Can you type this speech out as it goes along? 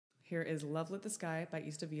Here is Love Lit the Sky by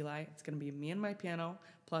East of Eli. It's going to be me and my piano,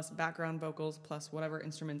 plus background vocals, plus whatever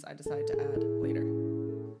instruments I decide to add later.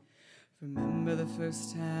 Remember the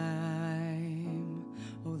first time,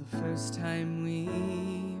 oh, the first time we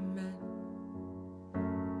met,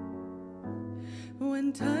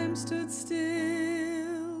 when time stood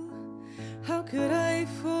still, how could I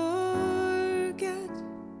forget?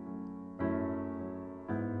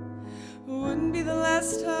 Wouldn't be the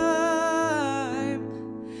last time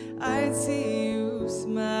I'd see you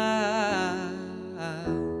smile.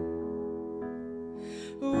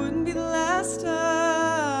 Wouldn't be the last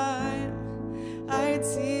time I'd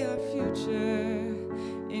see our future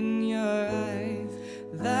in your eyes.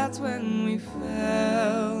 That's when we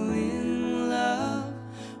fell in love.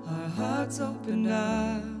 Our hearts opened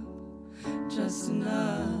up just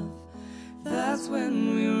enough. That's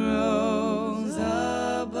when we rose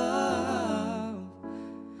above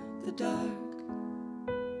the dark.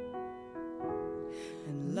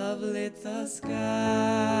 And love lit the sky.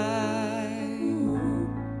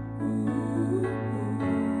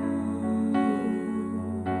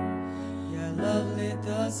 Yeah, love lit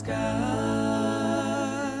the sky.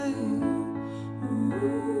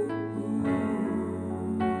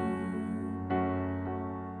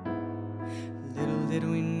 Little did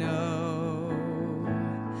we know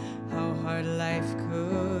how hard life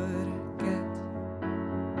could get.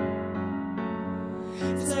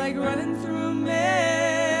 It's like running through a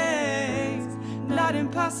maze, not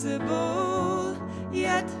impossible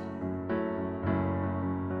yet.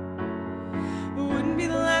 Wouldn't be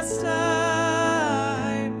the last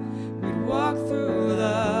time we'd walk through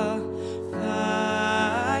the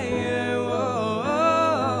fire.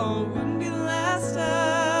 Whoa, wouldn't be the last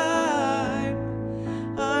time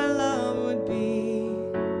our love would be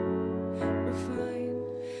refined.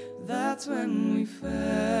 That's when we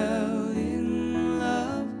fell in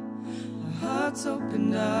love. Our hearts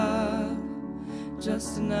opened up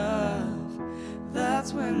just enough.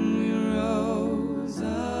 That's when we rose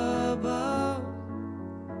above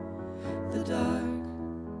the dark.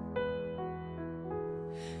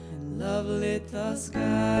 And love lit the sky.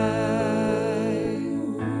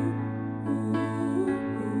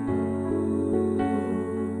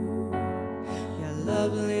 Yeah,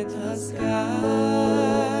 love lit the sky.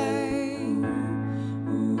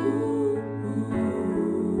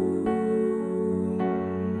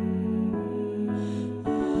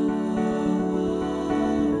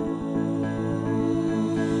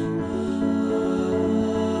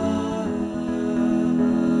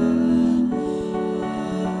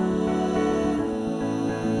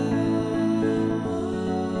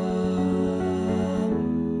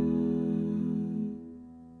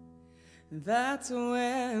 That's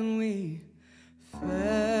when we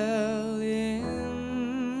fell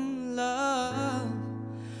in love.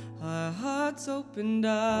 Our hearts opened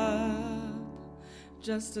up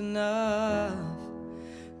just enough.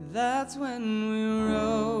 That's when we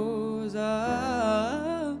rose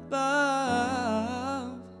above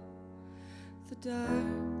the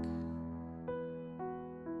dark.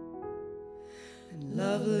 And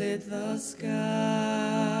love lit the sky.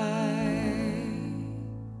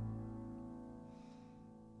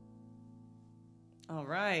 All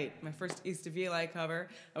right, my first East of Eli cover.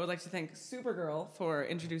 I would like to thank Supergirl for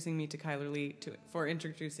introducing me to Chyler Leigh, for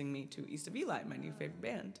introducing me to East of Eli, my new favorite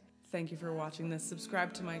band. Thank you for watching this.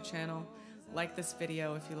 Subscribe to my channel. Like this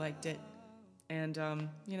video if you liked it. And,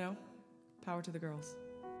 you know, power to the girls.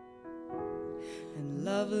 And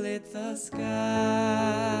love lit the sky.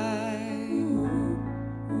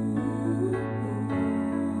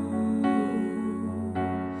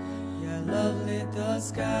 Yeah, love lit the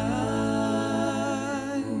sky.